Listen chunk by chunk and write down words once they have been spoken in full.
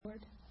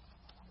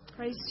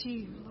Praise to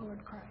you,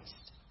 Lord Christ.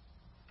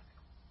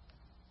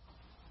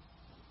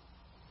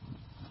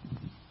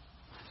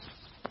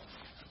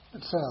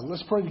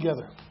 Let's pray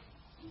together.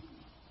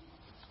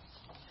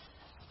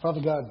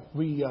 Father God,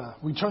 we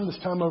turn this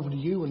time over to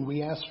you, and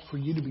we ask for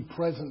you to be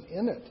present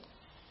in it.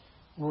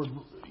 Lord,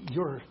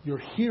 you're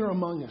here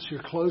among us.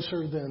 You're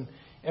closer than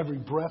every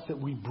breath that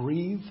we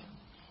breathe.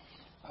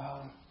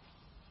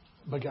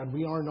 But God,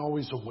 we aren't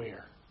always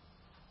aware.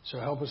 So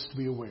help us to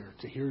be aware,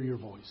 to hear your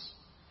voice,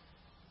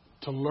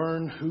 to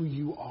learn who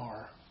you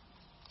are,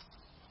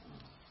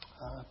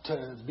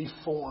 to be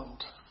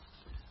formed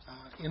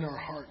in our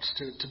hearts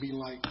to be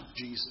like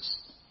Jesus.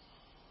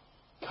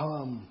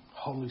 Come,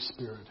 Holy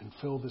Spirit, and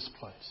fill this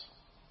place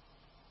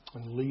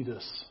and lead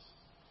us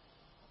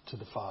to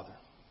the Father.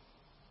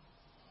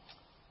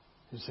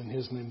 It's in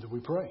His name that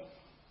we pray.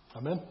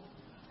 Amen.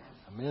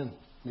 Amen.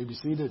 You may be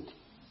seated.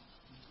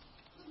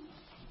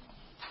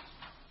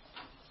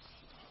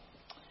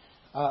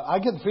 I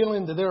get the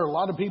feeling that there are a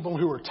lot of people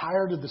who are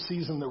tired of the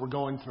season that we're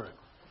going through.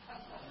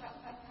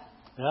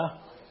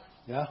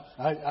 Yeah,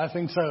 I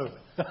think so.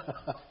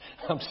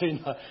 I'm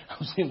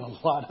seeing a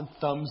lot of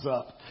thumbs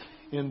up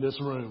in this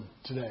room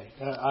today.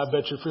 I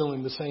bet you're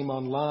feeling the same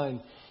online.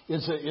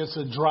 It's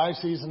a dry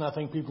season. I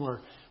think people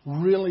are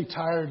really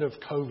tired of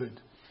COVID,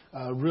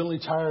 really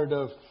tired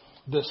of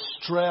the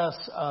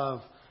stress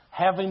of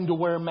having to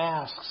wear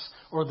masks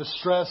or the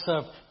stress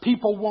of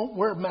people won't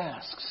wear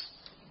masks.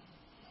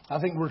 I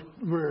think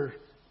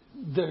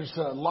there's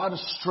a lot of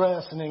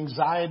stress and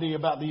anxiety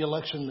about the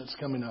election that's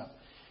coming up,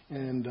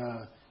 and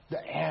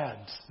the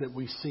ads that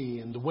we see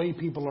and the way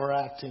people are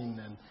acting,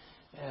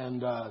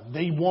 and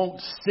they won't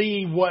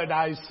see what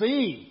I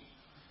see.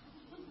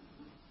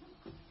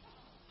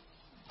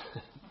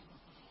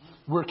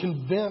 We're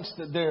convinced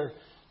that there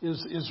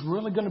is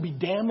really going to be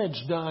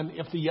damage done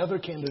if the other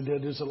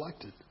candidate is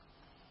elected,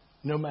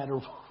 no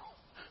matter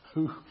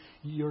who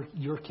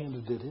your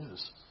candidate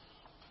is.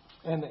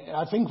 And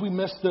I think we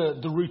miss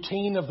the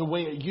routine of the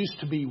way it used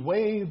to be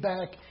way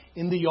back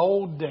in the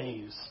old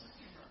days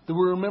that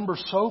we remember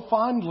so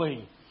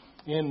fondly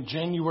in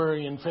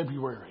January and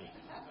February.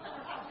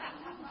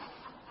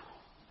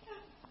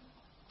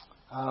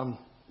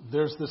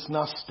 There's this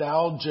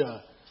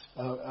nostalgia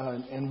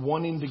and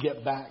wanting to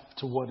get back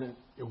to what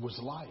it was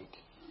like.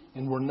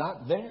 And we're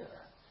not there.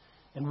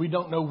 And we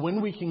don't know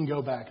when we can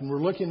go back. And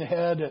we're looking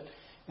ahead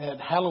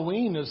at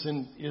Halloween.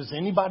 Is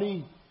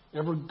anybody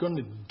ever going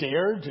to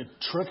dare to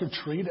trick or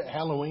treat at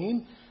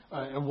Halloween?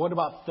 And what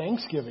about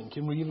Thanksgiving?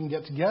 Can we even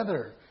get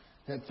together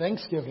at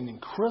Thanksgiving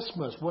and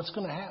Christmas? What's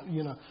going to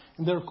happen?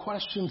 And there are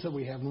questions that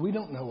we have, and we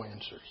don't know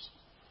answers.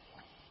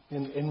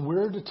 And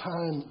we're at a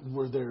time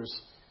where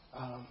there's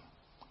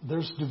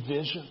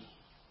division,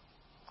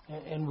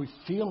 and we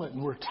feel it,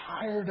 and we're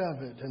tired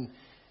of it, and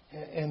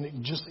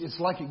it's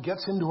like it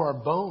gets into our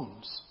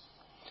bones.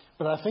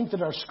 But I think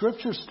that our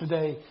scriptures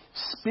today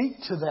speak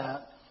to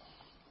that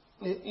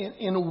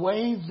in a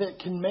way that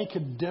can make a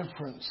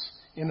difference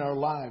in our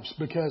lives,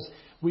 because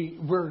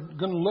we're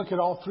going to look at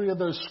all three of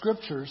those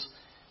scriptures.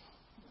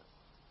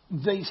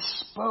 They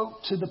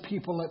spoke to the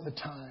people at the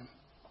time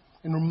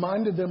and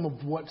reminded them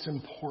of what's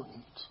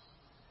important.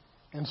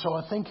 And so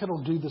I think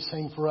it'll do the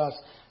same for us.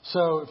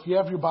 So if you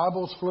have your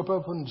Bibles, flip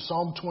open to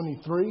Psalm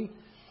 23.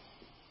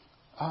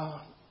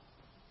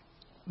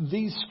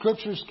 These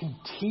scriptures can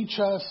teach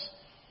us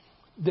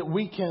that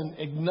we can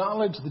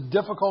acknowledge the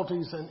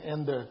difficulties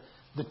and the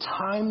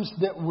times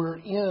that we're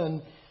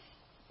in.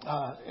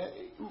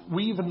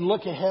 We even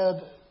look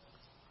ahead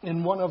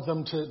in one of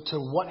them to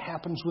what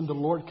happens when the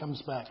Lord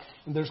comes back.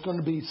 And there's going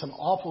to be some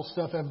awful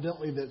stuff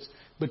evidently that's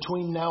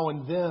between now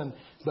and then.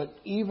 But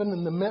even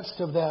in the midst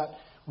of that,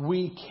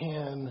 we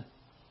can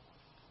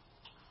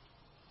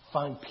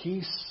find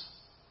peace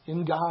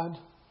in God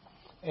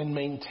and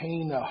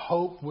maintain a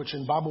hope, which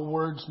in Bible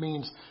words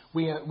means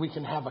we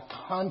can have a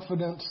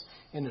confidence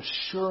and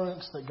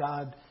assurance that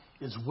God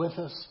is with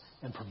us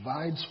and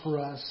provides for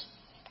us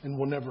and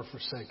will never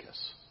forsake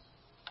us.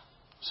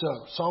 So,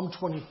 Psalm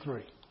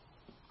 23.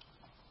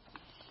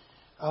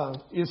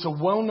 It's a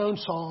well-known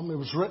psalm. It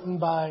was written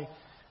by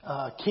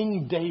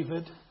King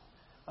David,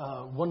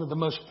 one of the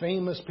most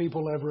famous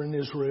people ever in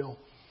Israel.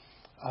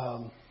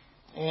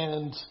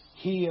 And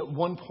he, at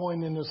one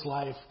point in his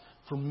life,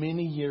 for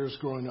many years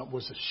growing up,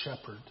 was a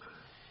shepherd.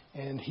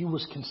 And he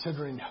was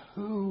considering,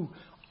 who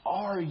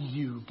are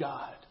you,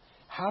 God?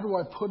 How do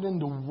I put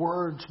into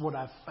words what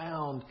I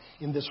found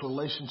in this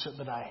relationship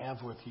that I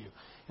have with you?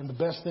 And the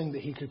best thing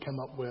that he could come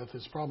up with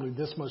is probably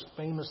this most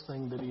famous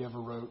thing that he ever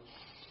wrote,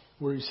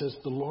 where he says,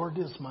 the Lord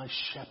is my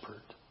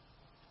shepherd.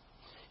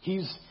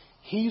 He's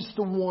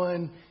the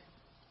one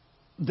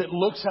that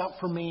looks out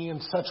for me in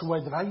such a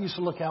way that I used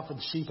to look out for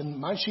the sheep, and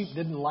my sheep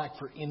didn't lack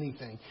for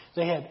anything.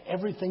 They had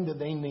everything that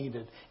they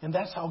needed. And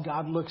that's how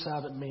God looks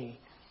out at me.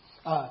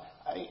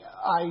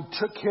 I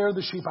took care of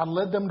the sheep. I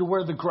led them to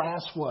where the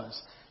grass was.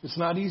 It's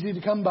not easy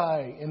to come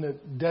by in a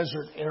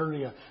desert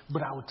area,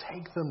 but I would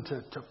take them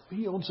to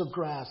fields of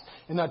grass,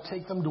 and I'd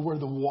take them to where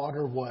the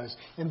water was,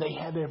 and they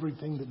had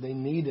everything that they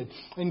needed.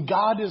 And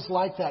God is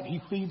like that.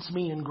 He feeds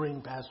me in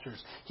green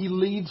pastures. He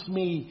leads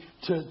me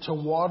to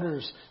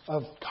waters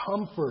of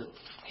comfort.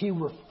 He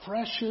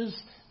refreshes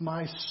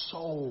my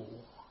soul.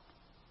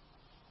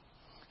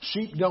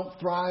 Sheep don't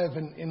thrive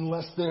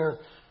unless they're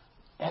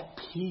at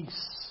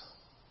peace,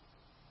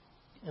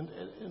 and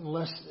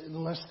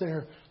unless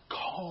they're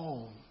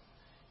calm.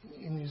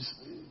 And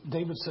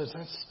David says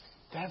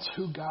that's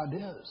who God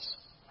is.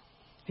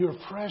 He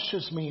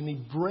refreshes me and He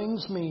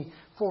brings me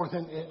forth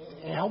and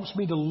it helps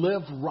me to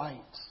live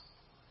right.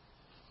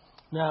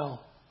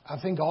 Now, I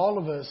think all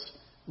of us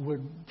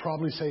would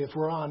probably say, if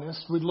we're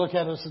honest, we'd look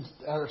at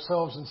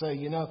ourselves and say,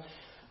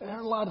 there are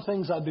a lot of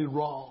things I do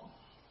wrong.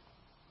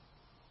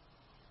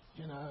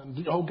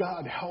 Oh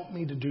God, help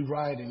me to do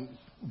right. And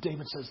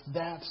David says,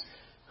 that's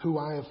who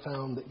I have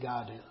found that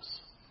God is.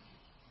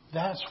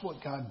 That's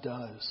what God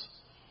does.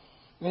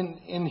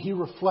 And he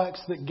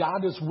reflects that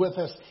God is with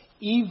us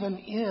even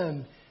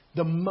in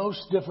the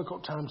most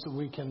difficult times that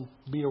we can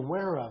be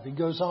aware of. He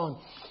goes on,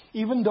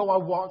 even though I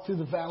walk through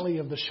the valley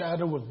of the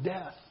shadow of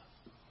death,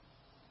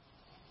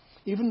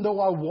 even though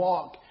I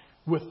walk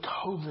with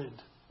COVID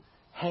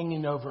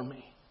hanging over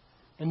me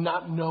and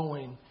not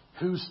knowing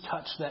who's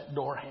touched that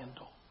door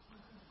handle,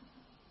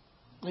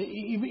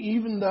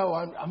 even though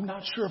I'm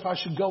not sure if I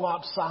should go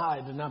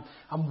outside and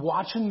I'm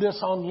watching this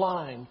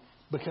online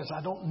because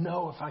I don't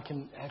know if I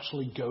can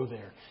actually go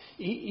there.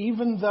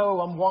 Even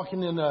though I'm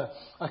walking in a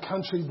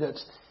country that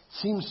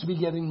seems to be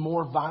getting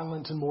more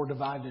violent and more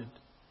divided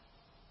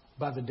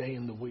by the day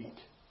and the week.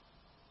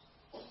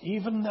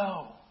 Even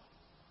though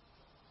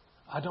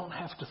I don't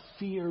have to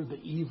fear the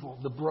evil,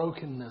 the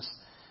brokenness,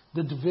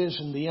 the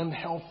division, the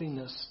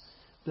unhealthiness,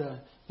 the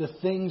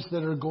things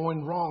that are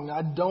going wrong.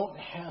 I don't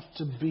have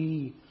to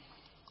be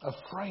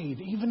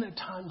afraid, even at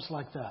times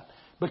like that.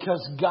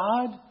 Because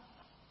God,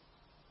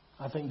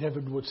 I think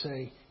David would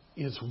say,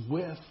 is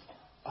with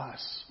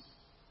us.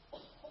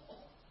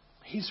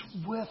 He's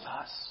with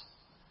us.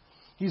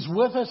 He's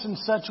with us in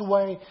such a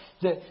way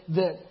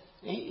that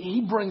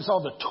He brings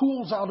all the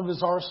tools out of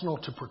His arsenal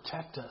to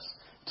protect us,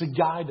 to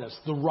guide us.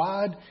 The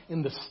rod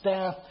and the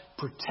staff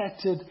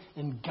protected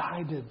and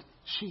guided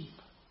sheep.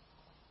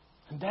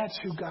 And that's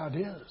who God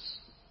is.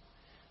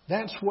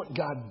 That's what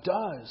God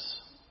does.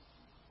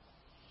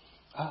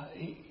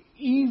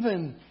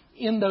 Even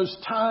in those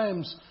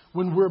times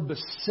when we're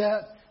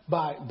beset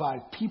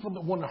by people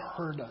that want to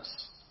hurt us,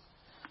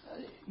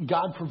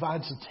 God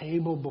provides a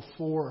table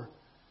before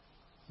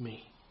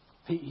me.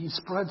 He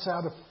spreads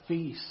out a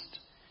feast.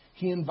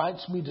 He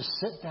invites me to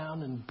sit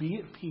down and be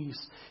at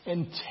peace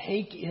and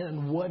take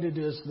in what it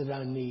is that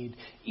I need,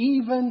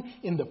 even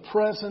in the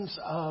presence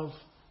of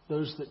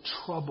those that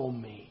trouble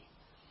me.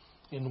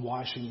 In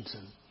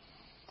Washington,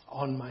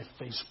 on my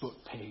Facebook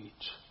page,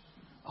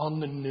 on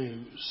the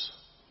news,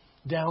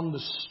 down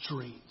the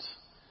street,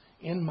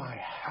 in my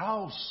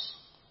house.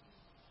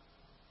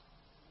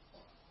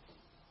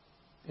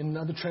 In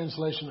another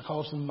translation, it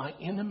calls them my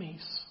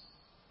enemies.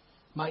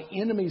 My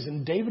enemies.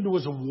 And David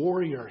was a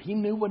warrior. He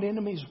knew what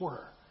enemies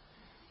were.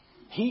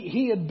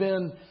 He had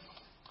been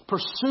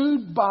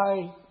pursued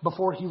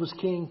before he was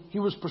king, he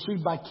was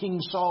pursued by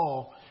King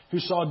Saul, who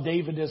saw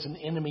David as an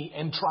enemy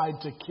and tried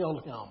to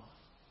kill him.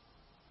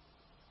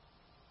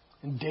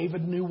 And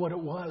David knew what it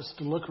was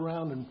to look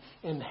around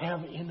and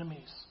have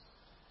enemies.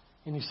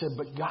 And he said,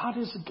 but God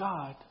is a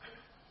God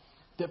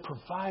that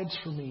provides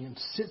for me and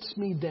sits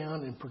me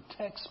down and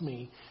protects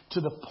me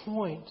to the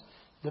point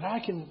that I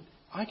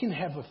can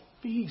have a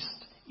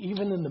feast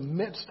even in the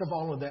midst of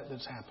all of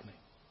that's happening.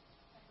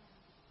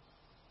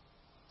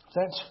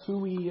 That's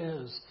who He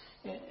is.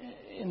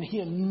 And He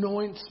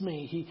anoints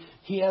me.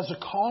 He has a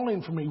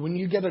calling for me. When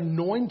you get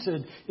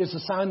anointed, it's a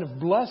sign of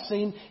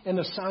blessing and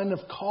a sign of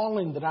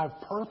calling that I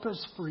have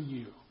purpose for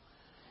you.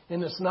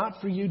 And it's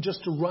not for you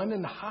just to run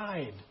and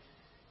hide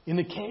in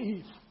a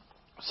cave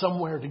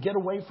somewhere to get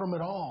away from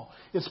it all.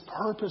 It's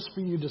purpose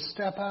for you to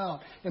step out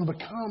and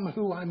become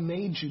who I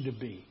made you to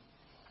be.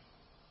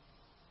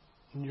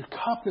 And your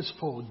cup is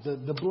full.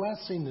 The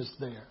blessing is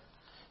there.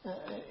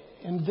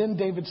 And then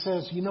David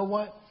says, you know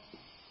what?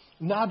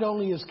 Not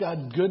only is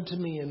God good to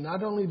me, and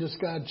not only does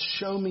God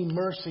show me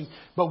mercy,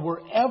 but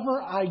wherever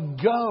I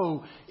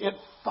go, it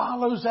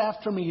follows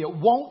after me. It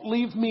won't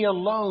leave me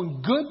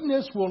alone.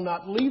 Goodness will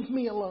not leave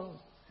me alone.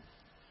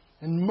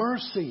 And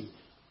mercy,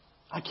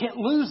 I can't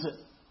lose it.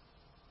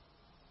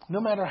 No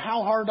matter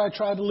how hard I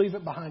try to leave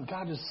it behind,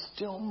 God is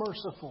still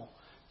merciful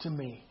to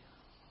me.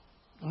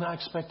 And I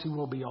expect He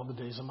will be all the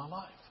days of my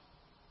life.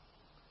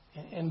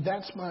 And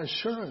that's my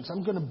assurance.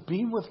 I'm going to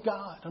be with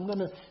God. I'm going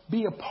to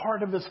be a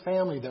part of His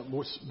family.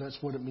 That's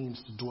what it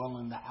means to dwell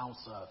in the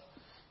house of.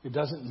 It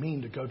doesn't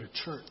mean to go to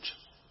church.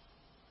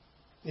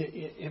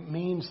 It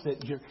means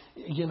that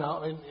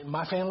in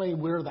my family,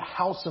 we're the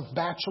house of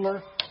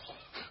bachelor.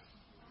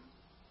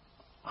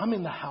 I'm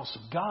in the house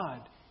of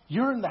God.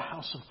 You're in the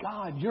house of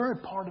God. You're a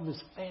part of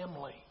His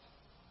family.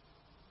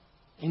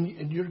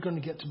 And you're going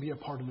to get to be a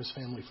part of His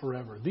family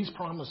forever. These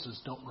promises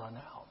don't run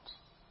out.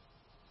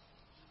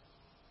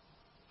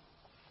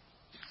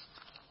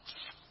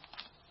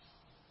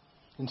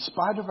 In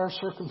spite of our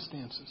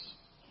circumstances,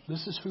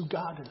 this is who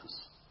God is.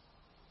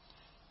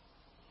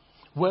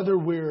 Whether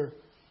we're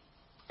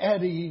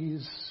at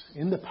ease,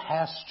 in the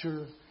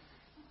pasture,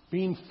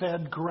 being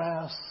fed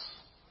grass,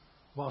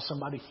 while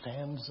somebody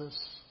fans us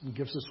and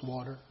gives us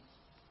water,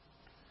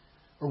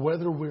 or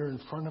whether we're in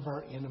front of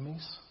our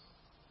enemies,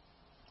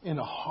 in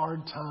a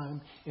hard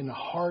time, in a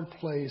hard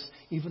place,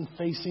 even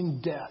facing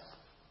death,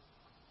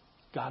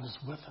 God is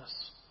with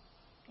us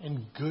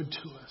and good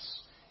to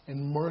us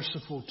and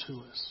merciful to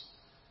us.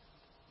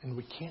 And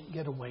we can't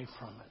get away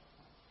from it.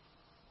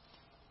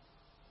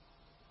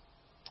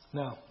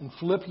 Now, in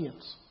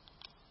Philippians,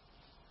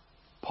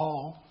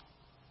 Paul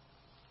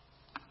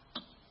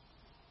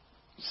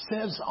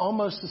says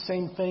almost the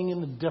same thing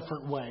in a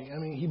different way. I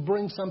mean, he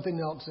brings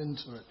something else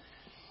into it.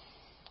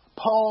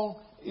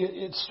 Paul,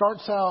 it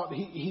starts out,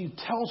 he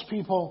tells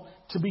people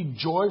to be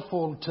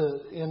joyful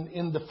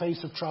in the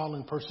face of trial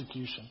and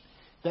persecution.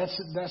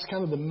 That's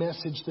kind of the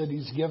message that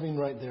he's giving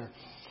right there.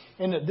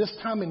 And at this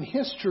time in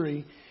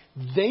history,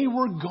 they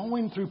were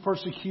going through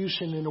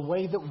persecution in a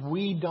way that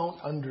we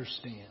don't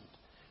understand,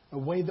 a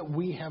way that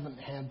we haven't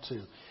had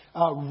to.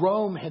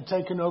 Rome had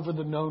taken over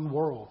the known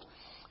world.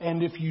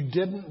 And if you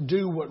didn't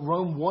do what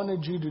Rome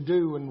wanted you to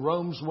do in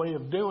Rome's way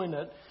of doing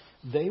it,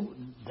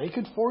 they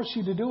could force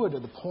you to do it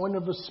at the point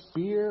of a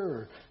spear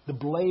or the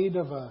blade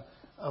of a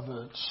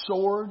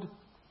sword.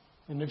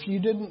 And if you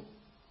didn't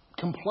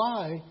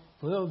comply,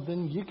 well,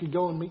 then you could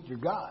go and meet your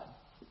God.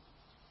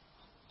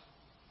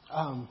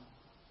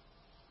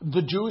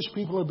 The Jewish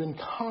people had been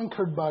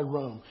conquered by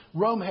Rome.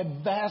 Rome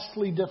had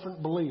vastly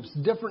different beliefs,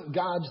 different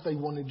gods they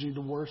wanted you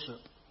to worship,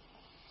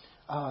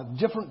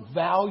 different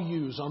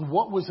values on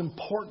what was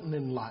important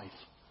in life.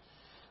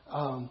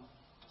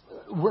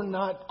 We're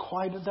not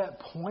quite at that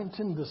point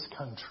in this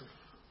country.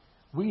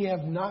 We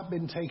have not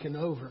been taken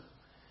over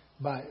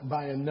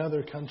by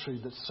another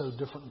country that's so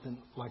different than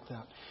like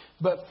that.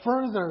 But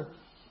further,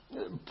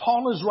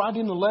 Paul is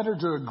writing a letter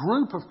to a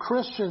group of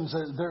Christians.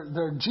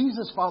 They're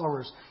Jesus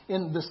followers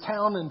in this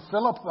town in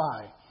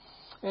Philippi.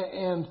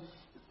 And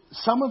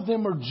some of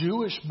them are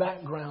Jewish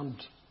background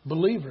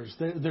believers.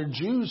 They're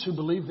Jews who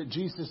believe that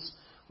Jesus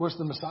was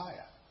the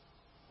Messiah.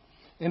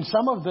 And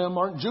some of them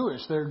aren't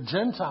Jewish. They're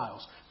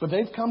Gentiles. But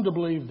they've come to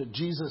believe that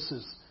Jesus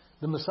is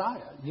the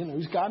Messiah. You know,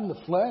 He's God in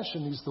the flesh,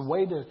 and He's the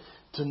way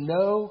to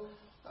know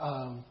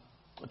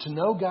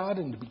God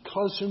and to be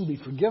close to Him, be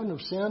forgiven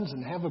of sins,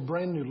 and have a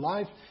brand new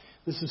life.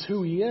 This is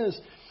who He is.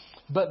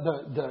 But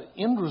the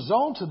end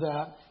result of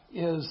that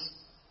is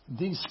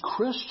these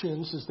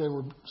Christians, as they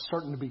were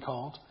starting to be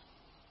called,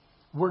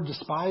 were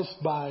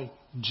despised by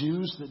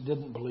Jews that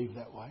didn't believe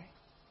that way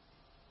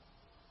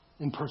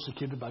and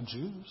persecuted by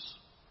Jews.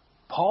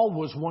 Paul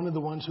was one of the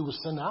ones who was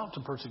sent out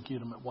to persecute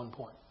them at one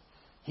point.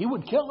 He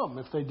would kill them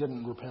if they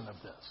didn't repent of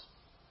this.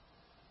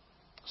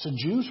 So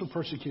Jews were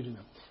persecuting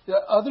them.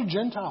 Other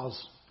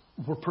Gentiles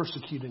were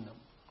persecuting them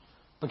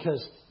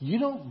because you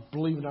don't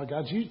believe in our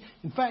gods.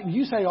 In fact,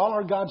 you say all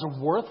our gods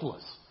are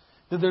worthless,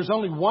 that there's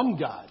only one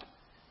God.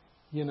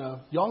 You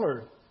know, y'all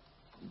are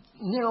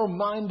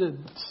narrow-minded,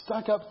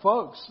 stuck-up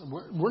folks.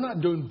 We're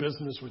not doing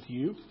business with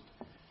you.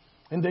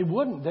 And they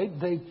wouldn't.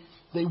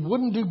 They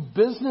wouldn't do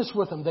business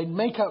with them. They'd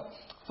make up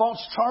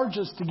false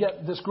charges to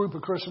get this group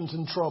of Christians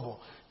in trouble.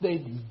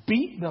 They'd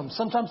beat them.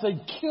 Sometimes they'd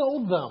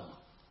kill them.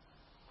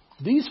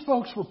 These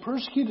folks were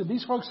persecuted.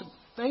 These folks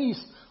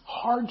faced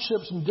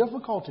hardships and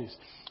difficulties.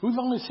 We've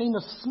only seen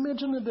a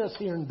smidgen of this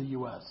here in the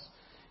U.S.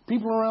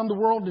 People around the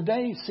world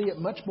today see it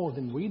much more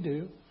than we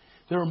do.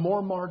 There are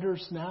more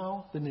martyrs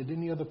now than at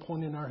any other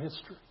point in our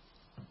history.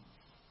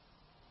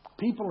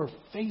 People are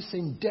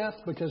facing death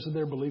because of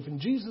their belief in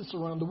Jesus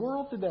around the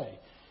world today,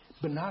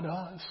 but not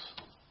us.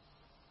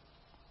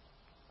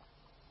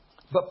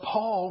 But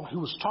Paul, who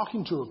was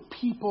talking to a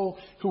people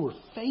who were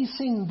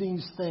facing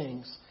these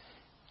things,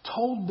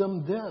 told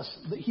them this.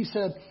 That he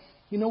said,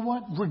 you know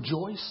what?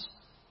 Rejoice.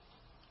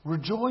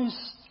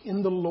 Rejoice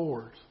in the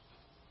Lord.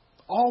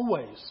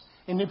 Always.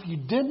 And if you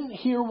didn't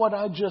hear what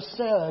I just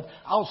said,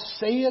 I'll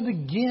say it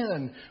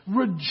again.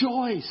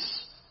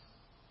 Rejoice.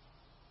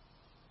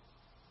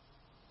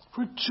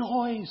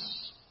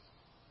 Rejoice.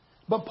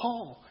 But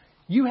Paul,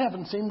 you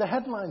haven't seen the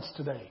headlines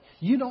today.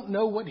 You don't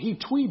know what he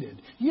tweeted.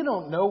 You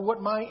don't know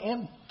what my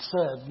aunt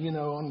said,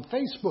 on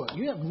Facebook.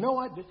 You have no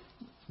idea.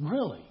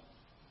 Really.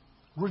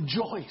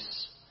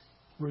 Rejoice.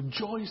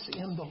 Rejoice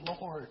in the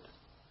Lord.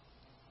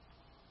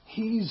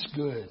 He's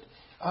good.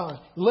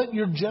 Let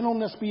your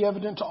gentleness be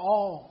evident to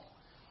all.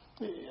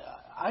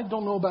 I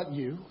don't know about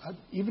you.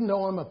 Even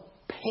though I'm a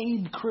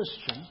paid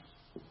Christian,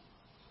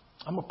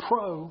 I'm a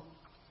pro,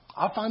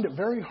 I find it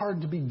very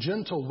hard to be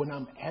gentle when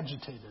I'm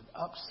agitated,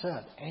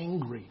 upset,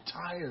 angry,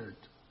 tired.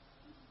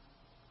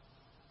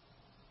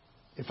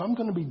 If I'm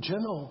going to be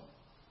gentle,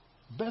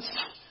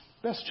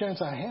 best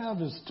chance I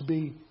have is to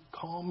be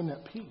calm and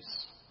at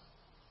peace.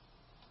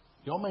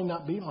 Y'all may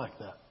not be like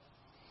that.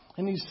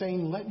 And he's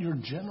saying, let your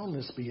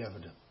gentleness be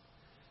evident.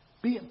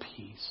 Be at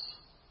peace.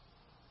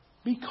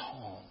 Be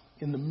calm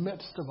in the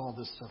midst of all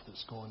this stuff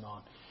that's going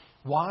on.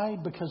 Why?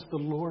 Because the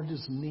Lord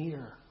is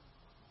near.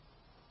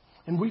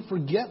 And we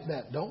forget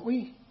that, don't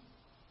we?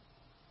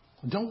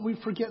 Don't we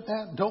forget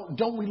that?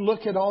 Don't we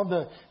look at all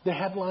the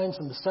headlines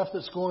and the stuff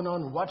that's going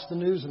on and watch the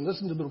news and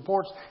listen to the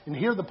reports and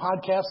hear the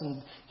podcasts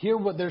and hear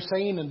what they're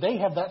saying, and they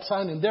have that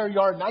sign in their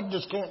yard and I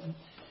just can't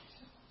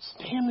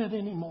stand it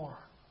anymore.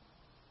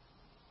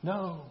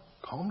 No,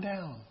 calm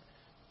down.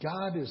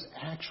 God is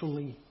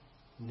actually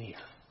near.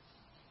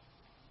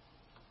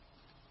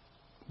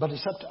 But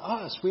it's up to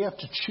us. We have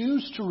to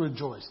choose to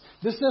rejoice.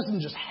 This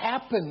doesn't just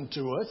happen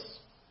to us.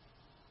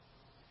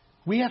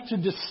 We have to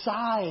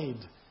decide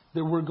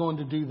that we're going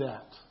to do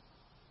that.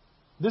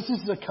 This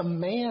is the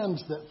command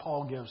that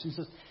Paul gives. He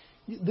says,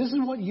 this is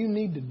what you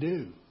need to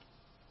do.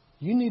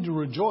 You need to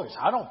rejoice.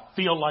 I don't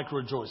feel like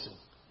rejoicing.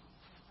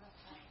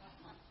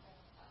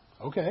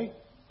 Okay,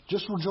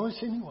 just rejoice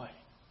anyway.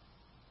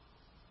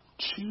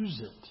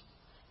 Choose it.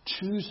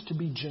 Choose to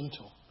be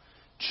gentle.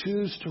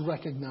 Choose to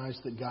recognize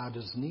that God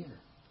is near.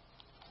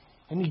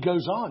 And he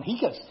goes on. He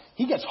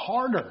gets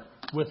harder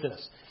with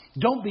this.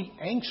 Don't be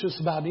anxious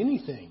about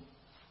anything.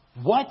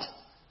 What?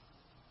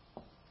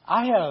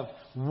 I have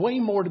way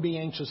more to be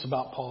anxious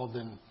about, Paul,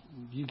 than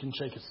you can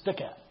shake a stick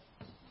at.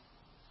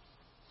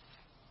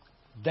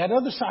 That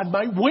other side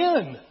might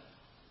win.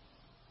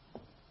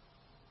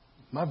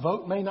 My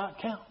vote may not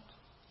count.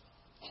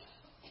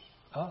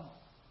 Oh,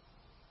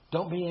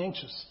 don't be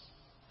anxious.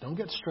 Don't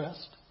get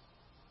stressed.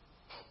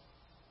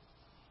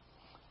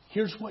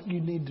 Here's what you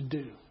need to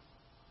do.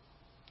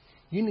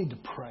 You need to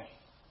pray.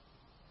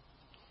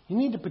 You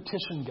need to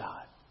petition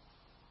God.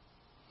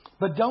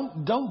 But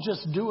don't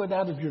just do it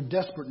out of your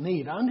desperate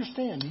need. I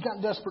understand. You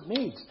got desperate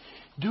needs.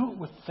 Do it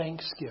with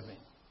thanksgiving.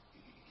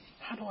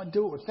 How do I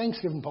do it with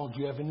thanksgiving, Paul? Do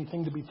you have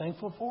anything to be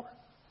thankful for?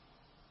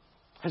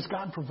 Has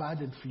God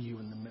provided for you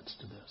in the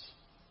midst of this?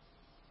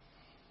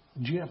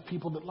 Do you have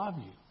people that love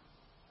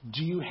you?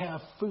 Do you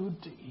have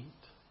food to eat?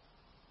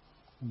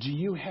 Do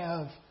you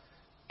have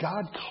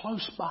God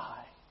close by?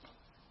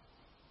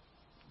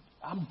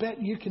 I bet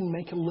you can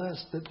make a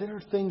list that there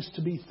are things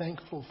to be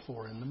thankful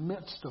for in the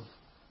midst of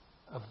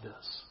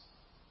this.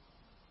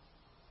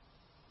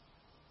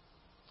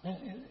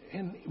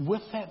 And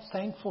with that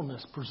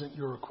thankfulness, present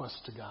your request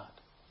to God.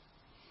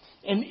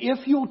 And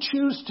if you'll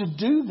choose to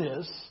do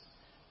this,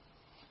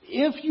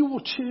 if you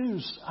will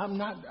choose, I'm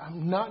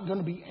not going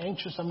to be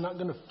anxious. I'm not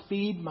going to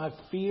feed my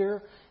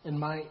fear and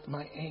my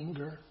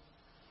anger.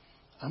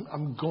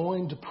 I'm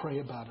going to pray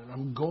about it.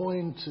 I'm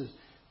going to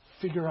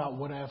figure out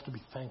what I have to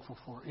be thankful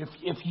for.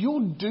 If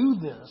you'll do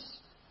this,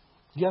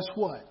 guess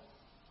what?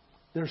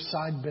 There's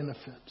side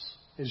benefits.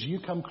 As you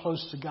come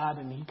close to God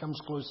and He comes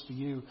close to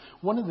you,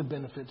 one of the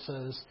benefits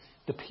is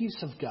the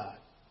peace of God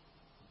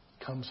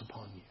comes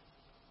upon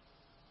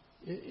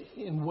you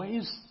in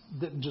ways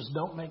that just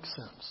don't make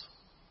sense.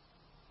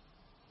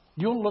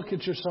 You'll look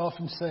at yourself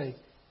and say,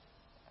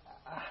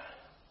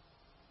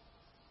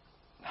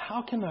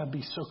 how can I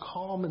be so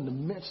calm in the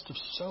midst of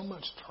so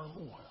much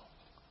turmoil?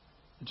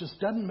 It just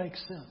doesn't make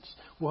sense.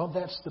 Well,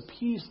 that's the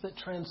peace that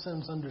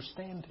transcends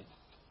understanding.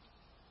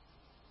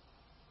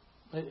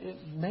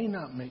 It may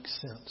not make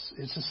sense.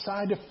 It's a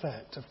side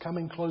effect of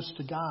coming close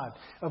to God,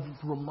 of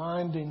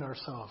reminding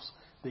ourselves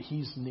that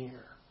He's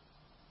near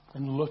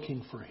and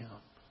looking for Him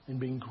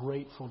and being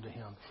grateful to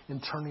Him and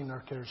turning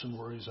our cares and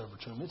worries over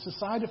to Him. It's a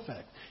side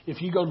effect.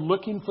 If you go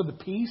looking for the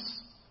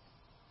peace,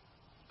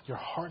 your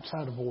heart's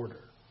out of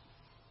order.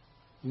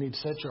 You need to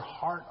set your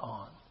heart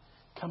on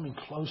coming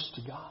close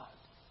to God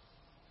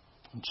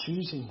and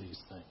choosing these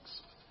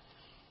things.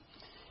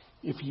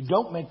 If you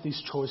don't make these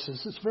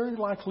choices, it's very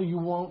likely you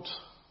won't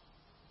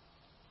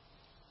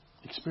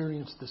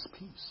experience this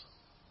peace.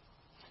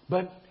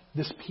 But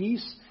this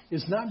peace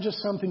is not just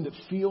something that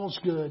feels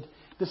good.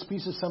 This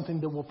peace is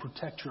something that will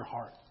protect your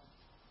heart.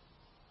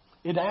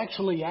 It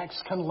actually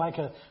acts kind of like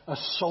a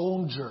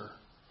soldier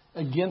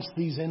against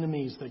these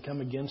enemies that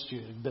come against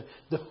you,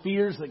 the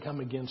fears that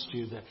come against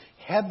you, the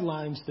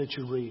headlines that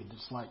you read.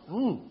 It's like,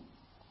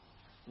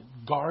 it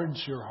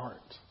guards your heart.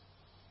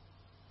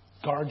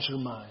 Guards your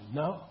mind.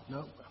 No,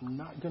 I'm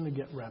not going to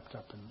get wrapped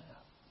up in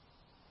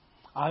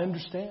that. I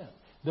understand.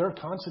 There are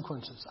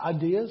consequences.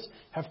 Ideas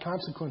have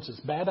consequences.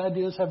 Bad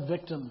ideas have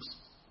victims.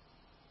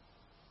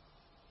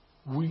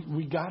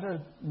 We got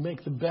to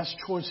make the best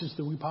choices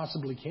that we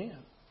possibly can.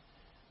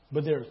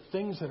 But there are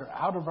things that are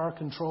out of our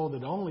control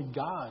that only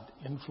God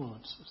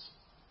influences.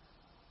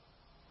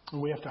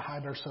 And we have to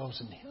hide ourselves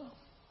in Him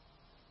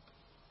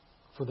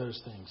for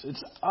those things.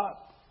 It's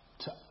up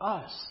to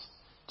us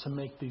to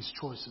make these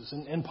choices.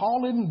 And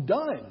Paul isn't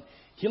done.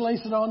 He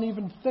lays it on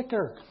even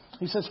thicker.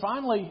 He says,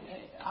 finally,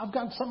 I've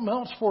got something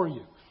else for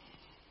you.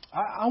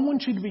 I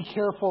want you to be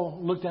careful.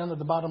 Look down at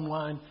the bottom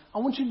line. I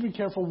want you to be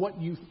careful what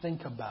you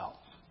think about.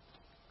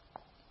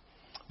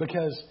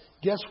 Because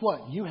guess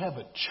what? You have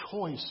a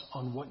choice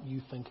on what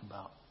you think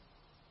about.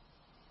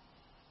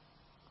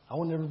 I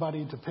want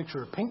everybody to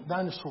picture a pink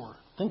dinosaur.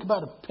 Think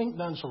about a pink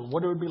dinosaur.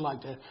 What it would be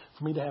like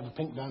for me to have a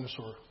pink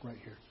dinosaur right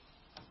here.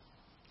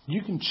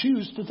 You can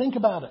choose to think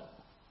about it.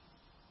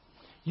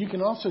 You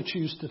can also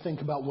choose to think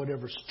about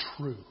whatever's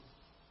true.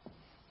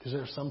 Because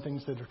there are some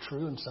things that are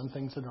true and some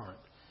things that aren't.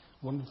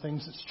 One of the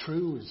things that's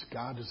true is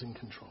God is in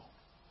control.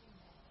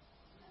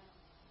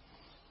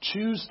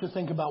 Choose to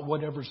think about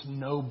whatever's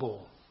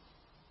noble.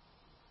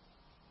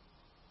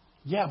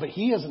 Yeah, but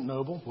he isn't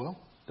noble. Well,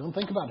 don't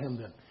think about him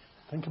then.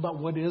 Think about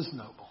what is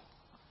noble.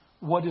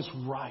 What is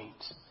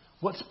right.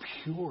 What's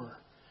pure.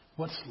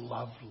 What's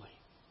lovely.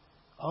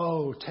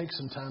 Oh, take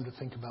some time to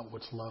think about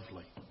what's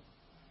lovely.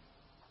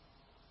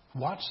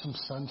 Watch some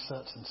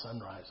sunsets and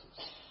sunrises.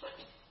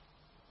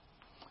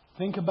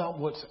 Think about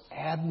what's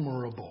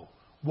admirable.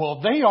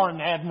 Well, they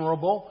aren't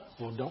admirable.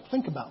 Well, don't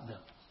think about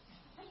them.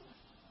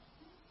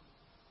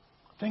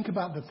 Think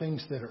about the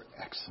things that are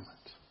excellent.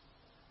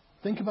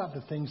 Think about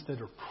the things that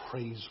are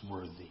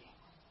praiseworthy.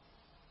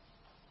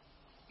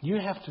 You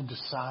have to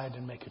decide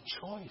and make a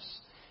choice.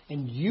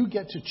 And you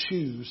get to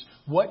choose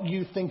what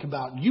you think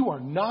about. You are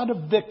not a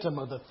victim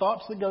of the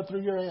thoughts that go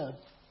through your head.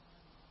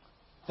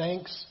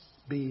 Thanks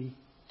be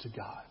to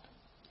God.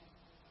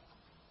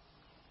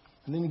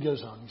 And then he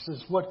goes on. He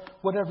says,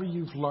 whatever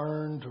you've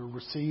learned or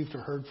received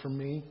or heard from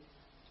me,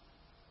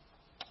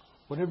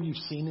 whatever you've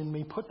seen in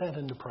me, put that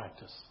into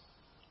practice.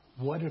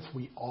 What if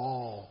we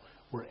all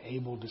were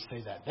able to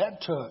say that? That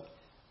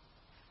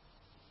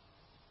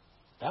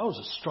was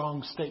a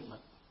strong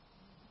statement.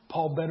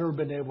 Paul better have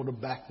been able to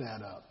back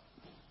that up.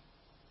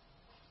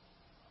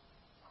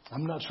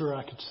 I'm not sure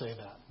I could say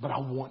that, but I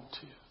want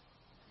to.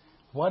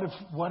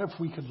 What if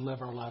we could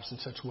live our lives in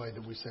such a way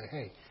that we say,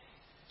 hey,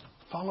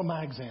 follow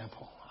my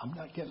example. I'm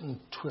not getting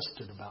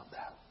twisted about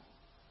that.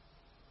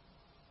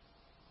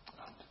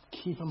 I'm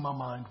keeping my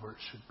mind where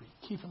it should be.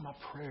 Keeping my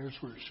prayers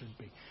where it should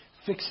be.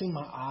 Fixing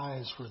my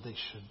eyes where they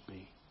should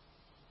be.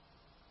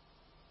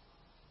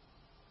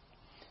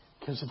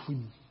 Because if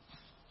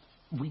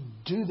we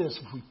do this,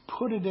 if we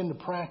put it into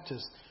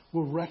practice,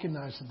 we'll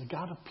recognize that the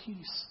God of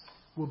peace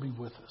will be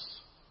with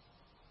us.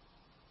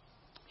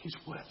 He's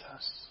with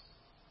us.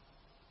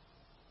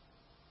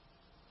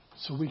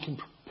 So we can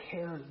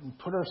prepare and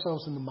put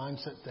ourselves in the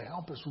mindset to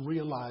help us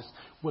realize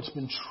what's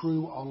been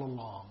true all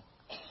along.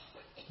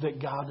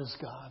 That God is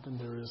God and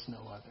there is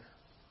no other.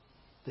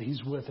 That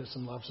He's with us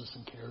and loves us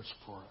and cares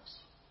for us.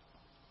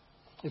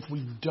 If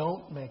we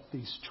don't make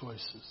these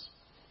choices,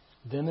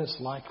 then it's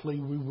likely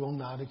we will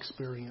not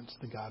experience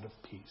the God of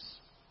peace.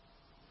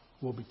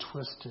 We'll be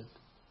twisted,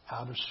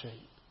 out of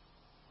shape,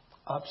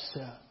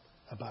 upset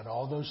about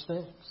all those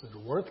things that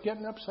are worth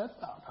getting upset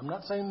about. I'm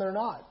not saying they're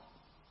not.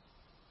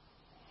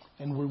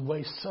 And we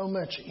waste so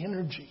much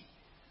energy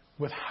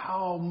with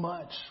how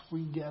much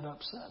we get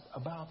upset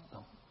about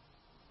them.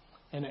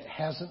 And it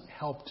hasn't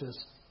helped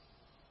us,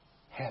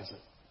 has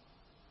it?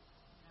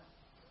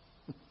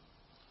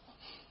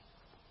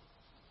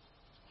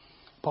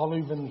 Paul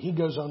he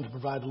goes on to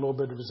provide a little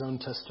bit of his own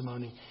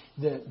testimony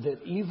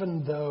that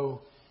even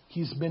though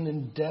he's been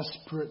in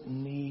desperate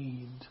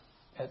need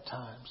at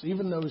times,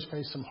 even though he's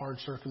faced some hard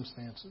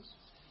circumstances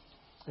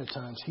at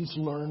times, he's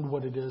learned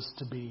what it is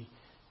to be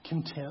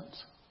content.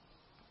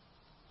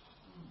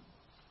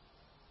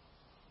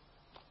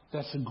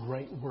 That's a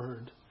great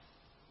word.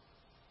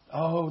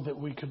 Oh, that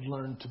we could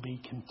learn to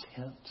be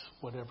content,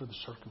 whatever the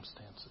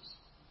circumstances.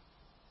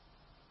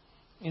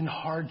 In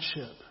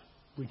hardship,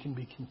 we can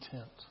be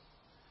content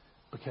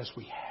because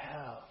we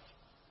have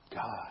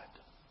God.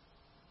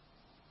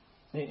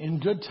 In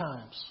good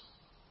times,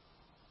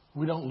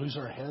 we don't lose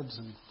our heads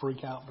and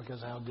freak out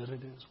because of how good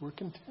it is. We're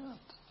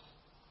content.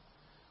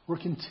 We're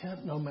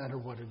content no matter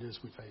what it is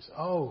we face.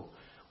 Oh,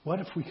 what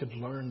if we could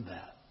learn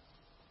that?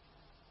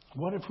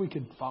 What if we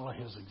could follow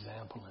His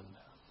example in that?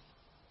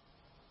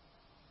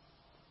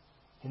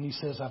 And he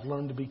says, I've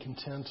learned to be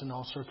content in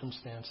all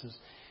circumstances,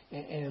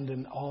 and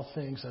in all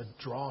things I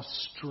draw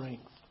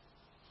strength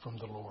from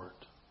the Lord.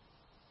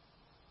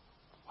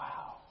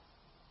 Wow.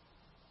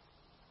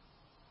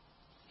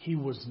 He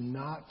was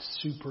not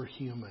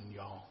superhuman,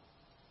 y'all.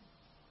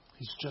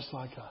 He's just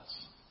like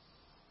us.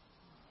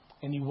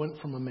 And he went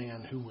from a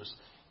man who was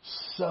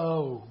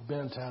so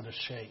bent out of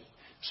shape,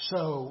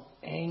 so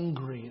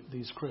angry at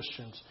these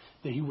Christians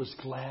that he was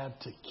glad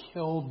to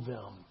kill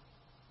them,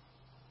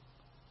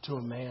 to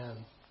a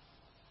man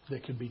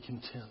that could be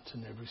content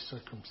in every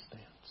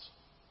circumstance.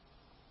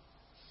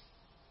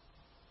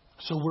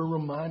 So we're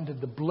reminded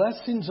the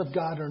blessings of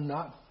God are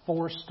not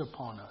forced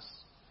upon us.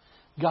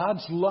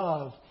 God's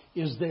love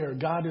is there.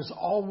 God is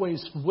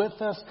always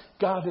with us.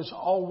 God is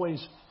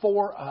always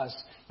for us.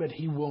 But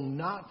He will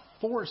not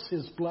force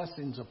His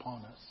blessings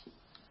upon us.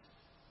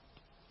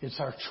 It's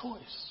our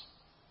choice.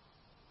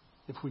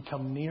 If we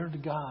come near to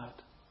God,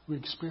 we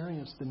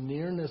experience the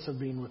nearness of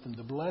being with Him,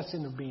 the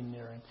blessing of being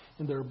near Him,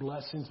 and there are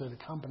blessings that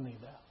accompany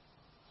that.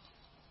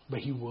 But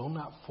He will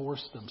not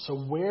force them. So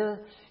where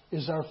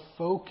is our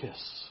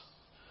focus?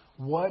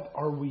 What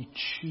are we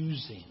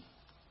choosing?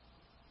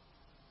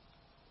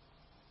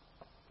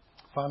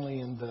 Finally,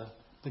 in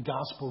the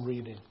gospel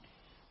reading,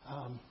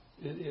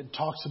 it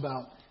talks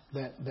about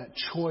that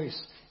choice,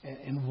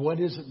 and what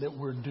is it that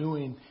we're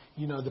doing.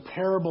 You know, the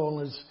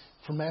parable is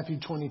from Matthew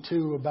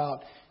 22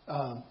 about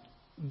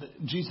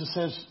Jesus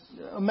says,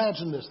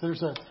 imagine this,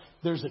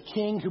 there's a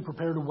king who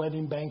prepared a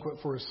wedding banquet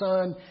for his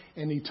son,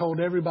 and he told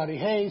everybody,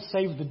 hey,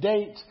 save the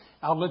date,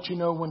 I'll let you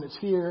know when it's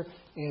here.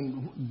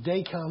 And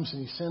day comes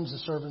and he sends the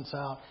servants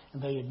out,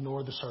 and they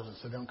ignore the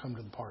servants. They don't come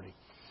to the party.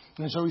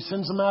 And so he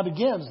sends them out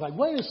again. It's like,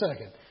 wait a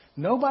second,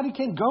 nobody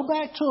can go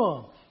back to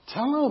them.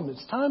 Tell them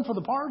it's time for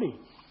the party.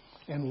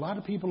 And a lot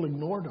of people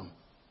ignored him.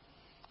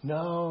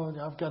 No,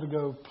 I've got to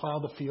go plow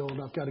the field.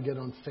 I've got to get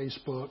on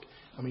Facebook.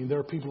 I mean, there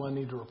are people I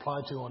need to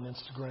reply to on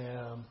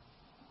Instagram.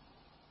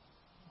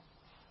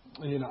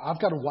 You know, I've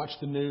got to watch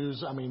the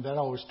news. I mean, that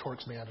always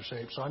torques me out of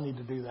shape, so I need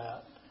to do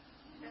that.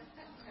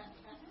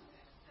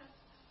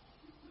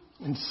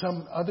 And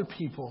some other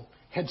people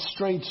had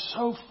strayed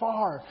so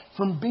far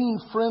from being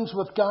friends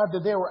with God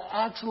that they were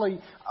actually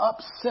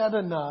upset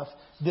enough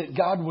that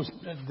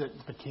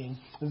the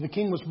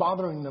king was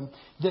bothering them,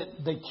 that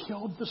they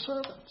killed the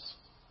servants.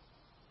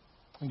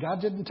 And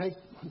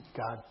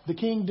the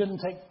king didn't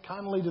take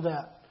kindly to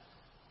that.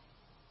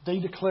 They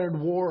declared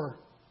war.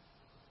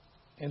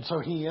 And so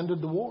he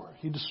ended the war.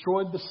 He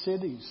destroyed the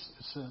cities.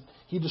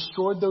 He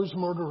destroyed those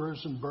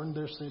murderers and burned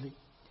their city.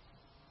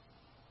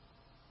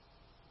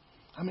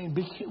 I mean,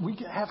 we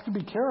have to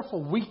be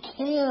careful. We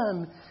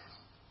can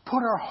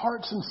put our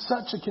hearts in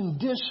such a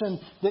condition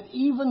that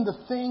even the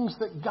things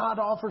that God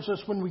offers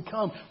us when we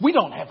come, we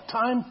don't have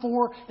time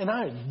for,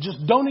 and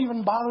just don't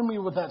even bother me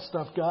with that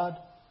stuff, God.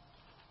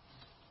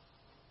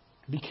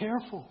 Be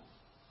careful.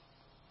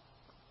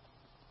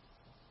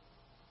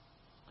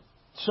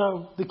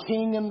 So the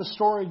king in the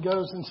story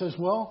goes and says,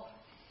 well,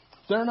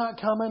 if they're not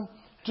coming,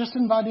 just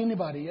invite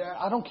anybody.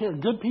 I don't care.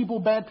 Good people,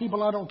 bad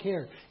people, I don't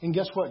care. And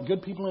guess what?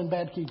 Good people and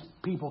bad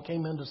people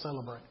came in to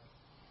celebrate.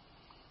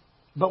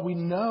 But we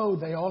know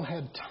they all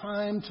had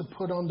time to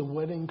put on the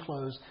wedding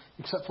clothes,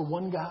 except for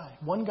one guy.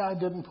 One guy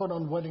didn't put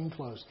on wedding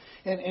clothes.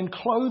 And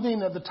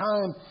clothing at the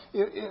time,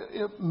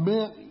 it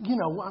meant, you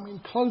know, I mean,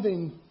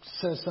 clothing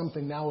says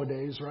something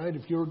nowadays, right?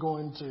 If you were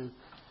going to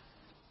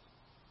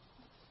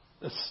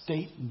a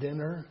state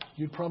dinner,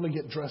 you'd probably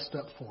get dressed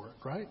up for it,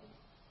 right?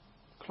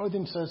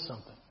 Clothing says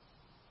something.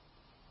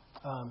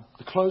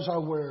 The clothes I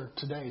wear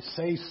today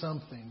say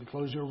something. The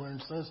clothes you're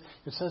wearing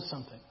says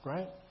something,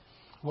 right?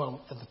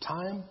 Well, at the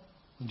time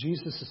when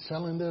Jesus is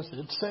telling this,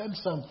 it said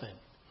something.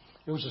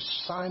 It was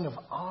a sign of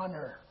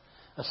honor,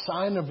 a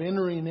sign of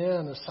entering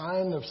in, a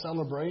sign of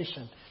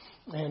celebration.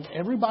 And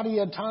everybody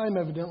had time,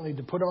 evidently,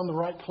 to put on the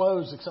right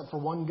clothes except for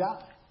one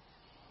guy.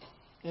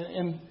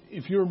 And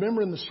if you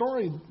remember in the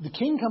story, the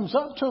king comes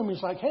up to him.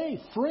 He's like, hey,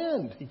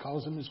 friend. He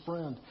calls him his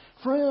friend.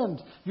 Friend,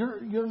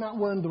 you're not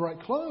wearing the right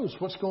clothes.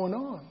 What's going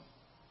on?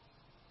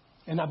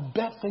 And I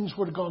bet things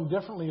would have gone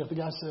differently if the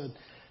guy said,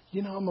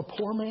 you know, I'm a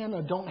poor man.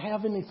 I don't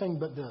have anything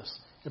but this.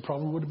 It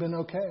probably would have been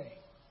okay.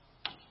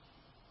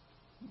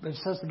 But it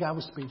says the guy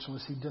was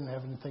speechless. He didn't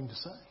have anything to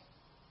say.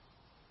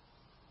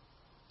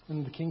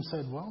 And the king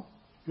said, well,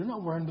 you're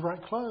not wearing the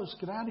right clothes.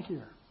 Get out of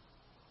here.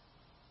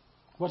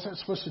 What's that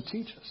supposed to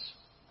teach us?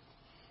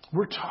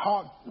 We're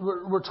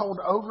told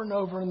over and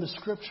over in the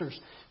Scriptures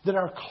that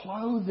our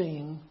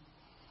clothing,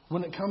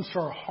 when it comes to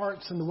our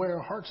hearts and the way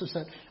our hearts are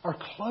set, our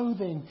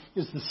clothing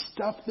is the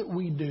stuff that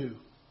we do.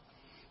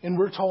 And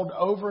we're told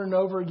over and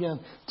over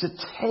again to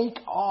take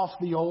off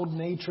the old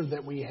nature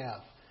that we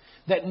have.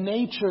 That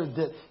nature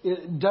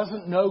that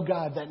doesn't know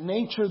God, that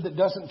nature that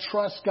doesn't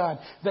trust God,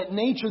 that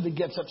nature that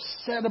gets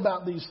upset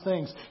about these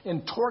things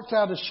and torqued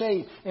out of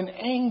shape and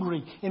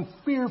angry and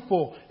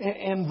fearful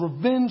and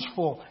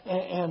revengeful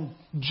and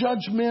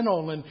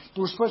judgmental. And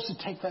we're supposed to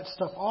take that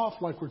stuff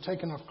off like we're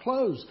taking off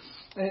clothes.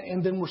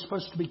 And then we're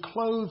supposed to be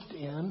clothed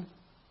in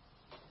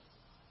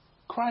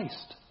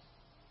Christ.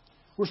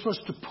 We're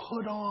supposed to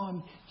put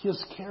on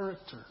His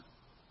character.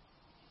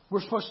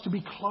 We're supposed to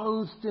be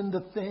clothed in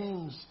the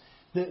things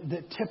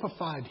that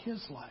typified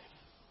His life.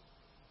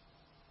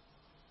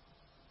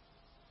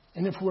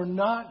 And if we're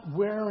not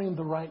wearing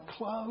the right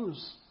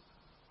clothes,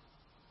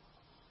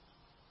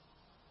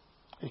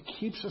 it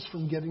keeps us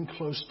from getting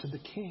close to the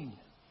King.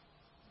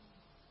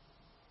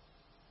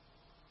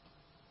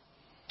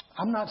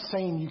 I'm not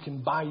saying you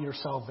can buy your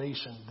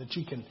salvation, that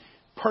you can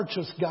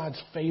purchase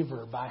God's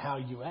favor by how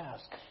you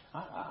ask.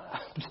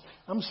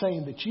 I'm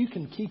saying that you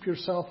can keep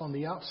yourself on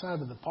the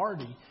outside of the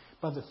party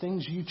by the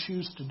things you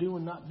choose to do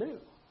and not do.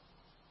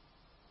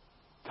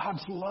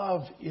 God's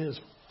love is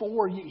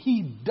for you.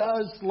 He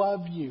does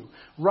love you.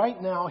 Right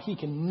now, He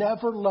can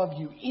never love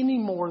you any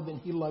more than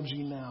He loves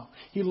you now.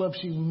 He loves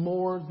you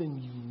more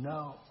than you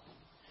know.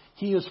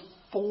 He is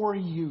for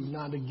you,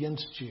 not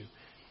against you.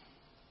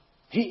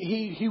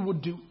 He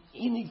would do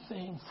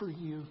anything for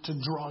you to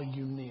draw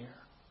you near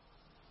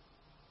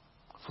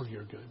for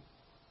your good.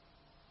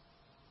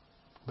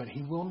 But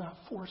He will not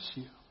force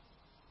you.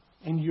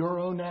 And your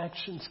own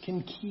actions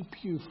can keep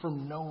you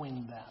from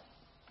knowing that.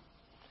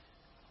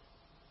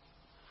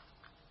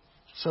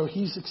 So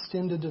He's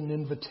extended an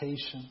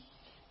invitation,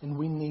 and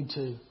we need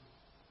to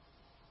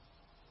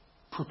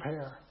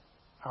prepare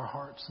our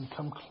hearts and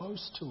come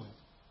close to Him.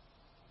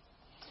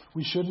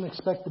 We shouldn't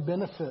expect the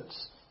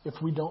benefits if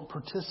we don't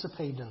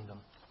participate in them.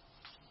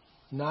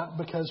 Not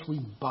because we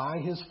buy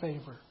His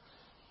favor,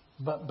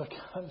 but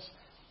because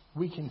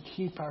we can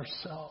keep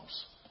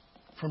ourselves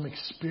from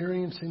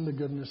experiencing the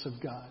goodness of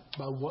God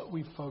by what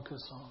we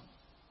focus on.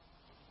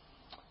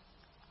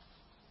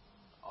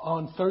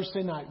 On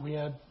Thursday night, we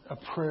had a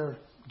prayer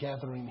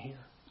gathering here.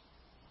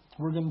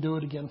 We're going to do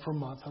it again for a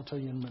month. I'll tell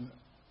you in a minute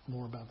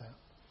more about that.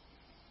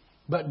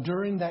 But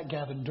during that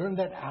gathering, during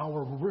that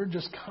hour, we're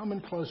just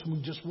coming close, and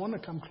we just want to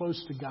come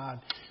close to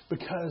God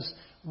because,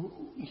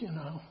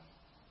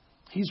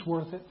 He's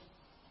worth it.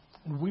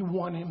 And we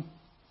want Him.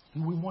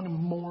 And we want Him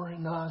more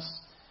in us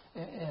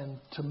and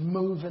to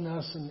move in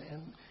us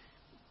and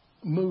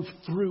move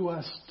through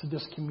us to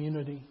this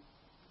community.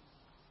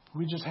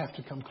 We just have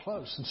to come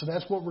close. And so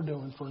that's what we're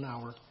doing for an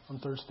hour on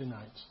Thursday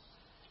nights.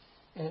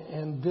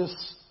 And this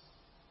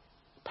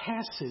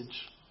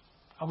passage,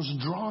 I was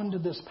drawn to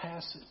this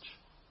passage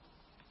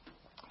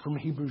from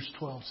Hebrews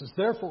 12. It says,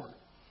 therefore,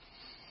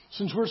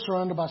 since we're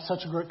surrounded by such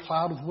a great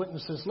cloud of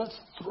witnesses, let's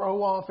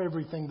throw off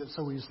everything that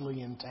so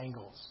easily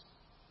entangles.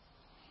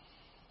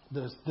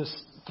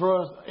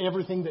 Throw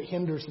everything that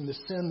hinders and the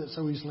sin that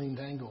so easily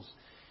entangles.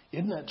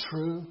 Isn't that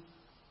true?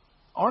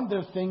 Aren't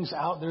there things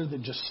out there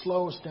that just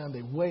slow us down?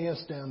 They weigh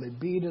us down. They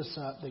beat us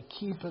up. They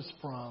keep us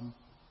from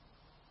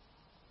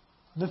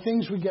the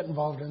things we get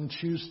involved in and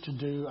choose to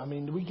do. I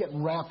mean, we get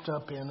wrapped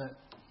up in it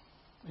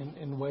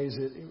in ways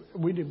that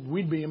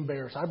we'd be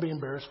embarrassed. I'd be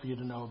embarrassed for you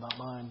to know about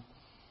mine.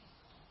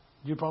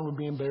 You'd probably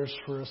be embarrassed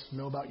for us to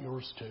know about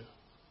yours too.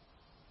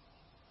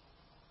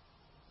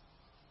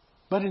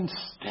 But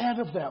instead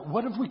of that,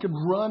 what if we could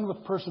run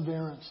with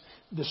perseverance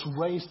this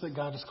race that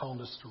God has called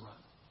us to run?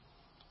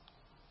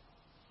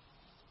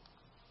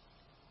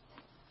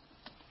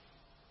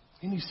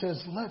 And He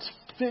says, let's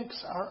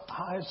fix our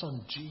eyes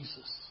on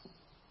Jesus.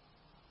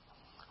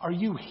 Are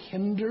you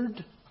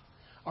hindered?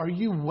 Are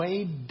you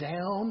weighed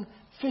down?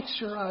 Fix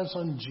your eyes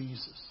on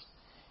Jesus.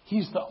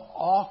 He's the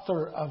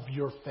author of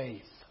your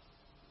faith.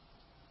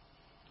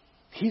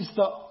 He's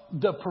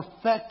the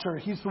perfecter.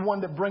 He's the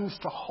one that brings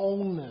to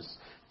wholeness,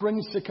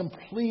 brings to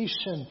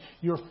completion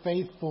your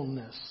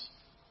faithfulness.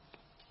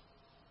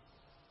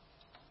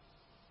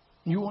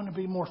 You want to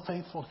be more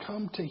faithful?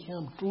 Come to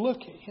Him.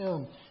 Look at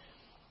Him.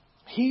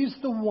 He's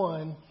the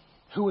one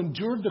who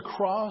endured the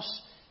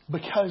cross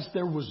because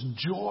there was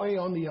joy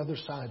on the other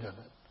side of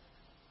it.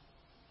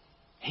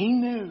 He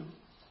knew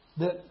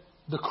that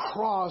the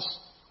cross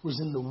was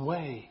in the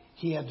way.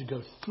 He had to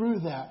go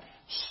through that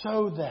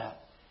so that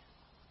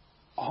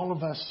all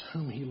of us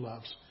whom He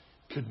loves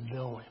could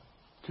know Him,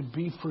 could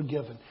be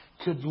forgiven,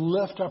 could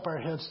lift up our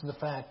heads to the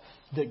fact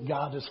that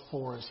God is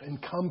for us and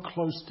come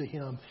close to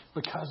Him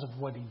because of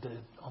what He did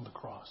on the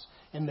cross.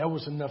 And there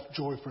was enough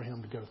joy for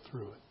Him to go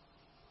through it.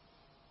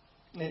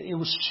 It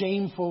was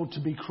shameful to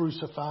be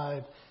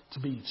crucified, to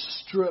be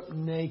stripped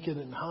naked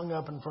and hung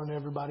up in front of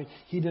everybody.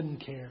 He didn't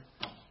care.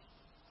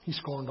 He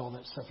scorned all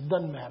that stuff. It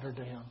doesn't matter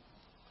to Him.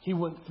 He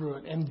went through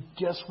it. And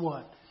guess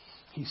what?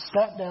 He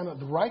sat down at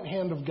the right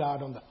hand of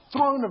God on the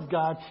throne of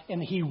God,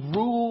 and He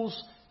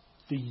rules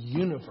the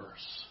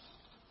universe.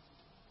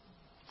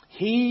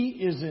 He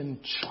is in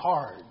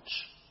charge.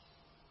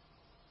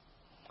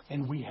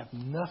 And we have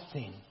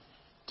nothing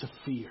to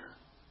fear.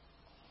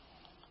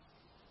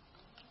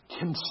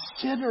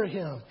 Consider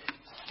Him.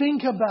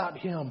 Think about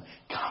Him.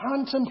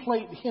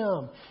 Contemplate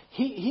Him.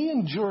 He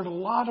endured a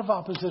lot of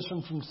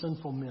opposition from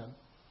sinful men.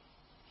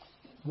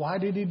 Why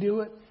did He do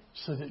it?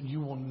 So that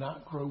you will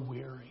not grow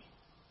weary.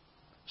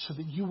 So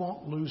that you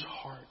won't lose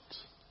heart.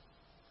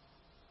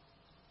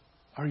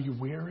 Are you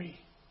weary?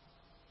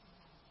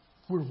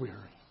 We're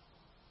weary.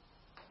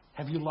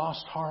 Have you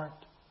lost heart?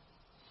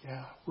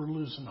 Yeah, we're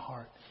losing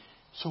heart.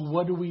 So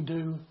what do?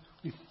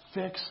 We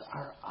fix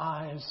our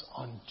eyes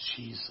on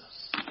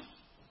Jesus.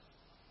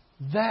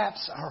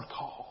 That's our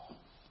call.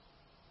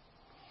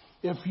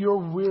 If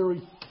you're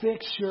weary,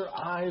 fix your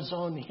eyes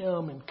on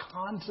Him and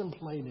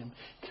contemplate Him.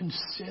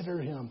 Consider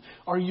Him.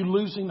 Are you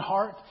losing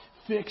heart?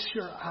 Fix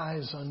your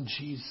eyes on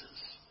Jesus.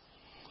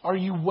 Are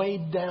you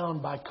weighed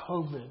down by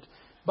COVID,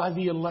 by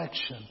the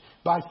election,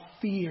 by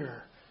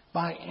fear,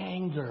 by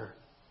anger?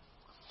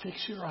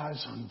 Fix your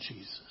eyes on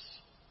Jesus.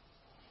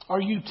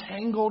 Are you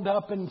tangled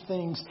up in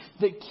things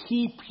that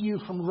keep you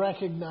from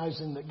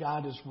recognizing that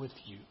God is with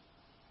you?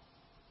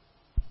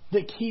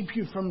 That keep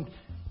you from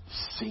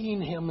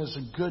seeing Him as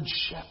a good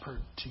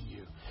shepherd to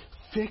you?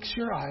 Fix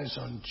your eyes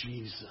on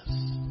Jesus.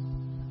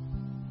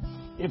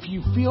 If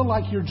you feel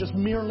like you're just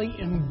merely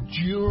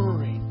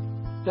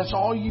enduring, that's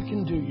all you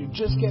can do. You're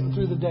just getting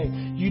through the day.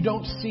 You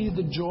don't see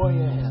the joy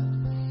ahead.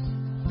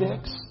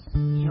 Fix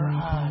your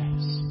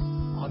eyes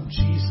on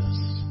Jesus.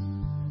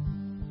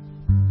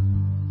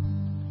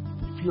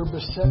 If you're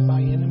beset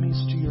by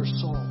enemies to your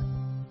soul,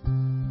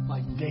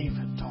 like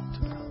David talked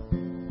about,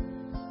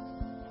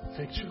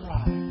 fix your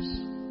eyes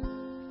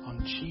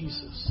on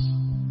Jesus,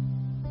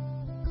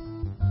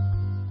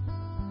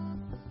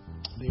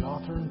 the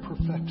author and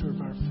perfecter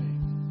of our faith.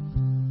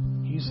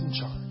 He's in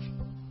charge.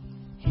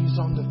 He's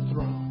on the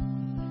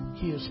throne.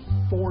 He is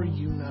for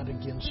you, not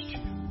against you.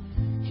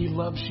 He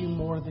loves you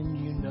more than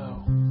you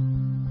know.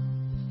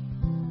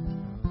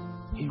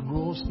 He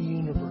rules the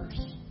universe.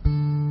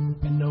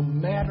 And no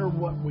matter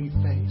what we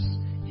face,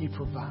 He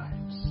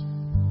provides.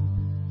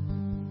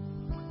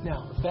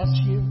 Now, if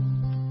that's you,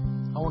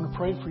 I want to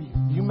pray for you.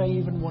 You may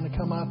even want to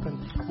come up, and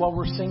while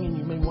we're singing,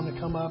 you may want to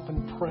come up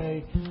and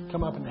pray.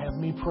 Come up and have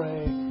me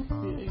pray.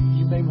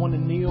 You may want to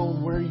kneel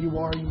where you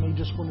are. You may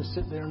just want to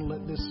sit there and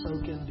let this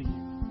soak into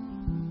you.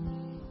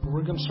 But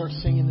we're going to start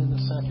singing in a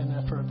second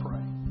after I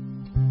pray.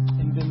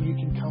 And then you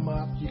can come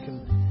up. You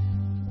can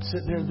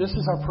sit there. This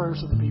is our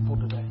prayers of the people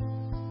today.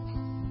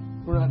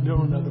 We're not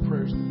doing other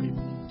prayers of the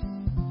people.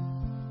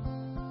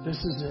 This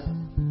is it.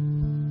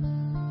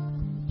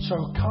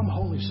 So come,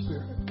 Holy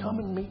Spirit. Come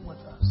and meet with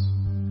us.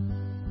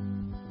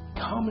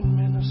 Come and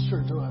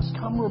minister to us.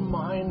 Come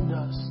remind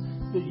us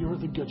that you're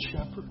the Good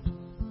Shepherd.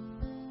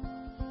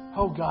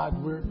 Oh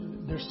God,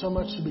 there's so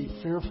much to be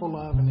fearful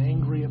of and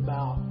angry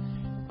about,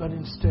 but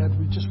instead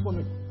we just want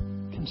to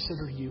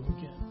consider you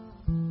again.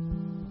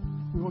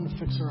 We want to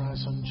fix our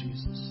eyes on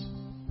Jesus.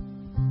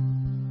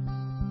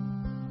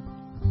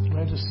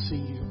 Let us see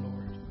you,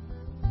 Lord.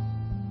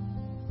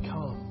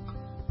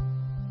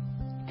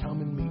 Come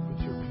and meet with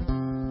your people.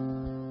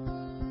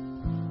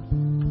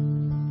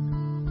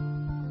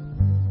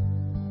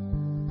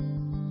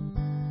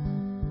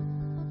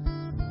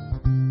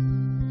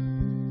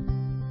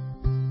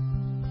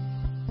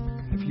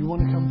 If you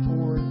want to come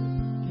forward,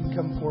 you can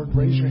come forward.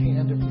 Raise your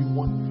hand if you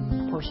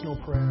want personal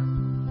prayer.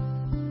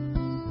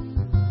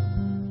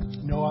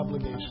 No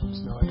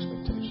obligations, no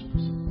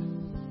expectations.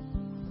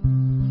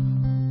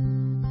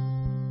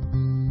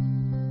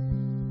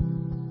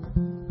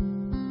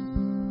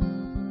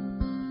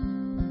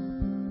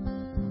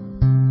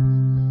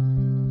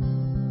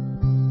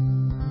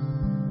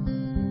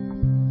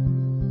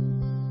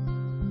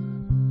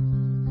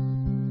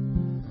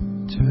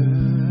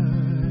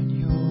 Turn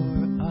your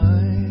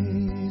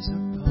eyes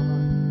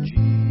upon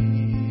Jesus.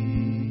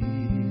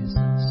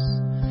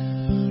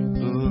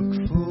 Look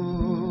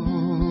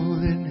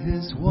full in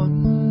His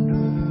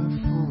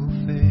wonderful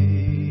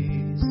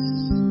face.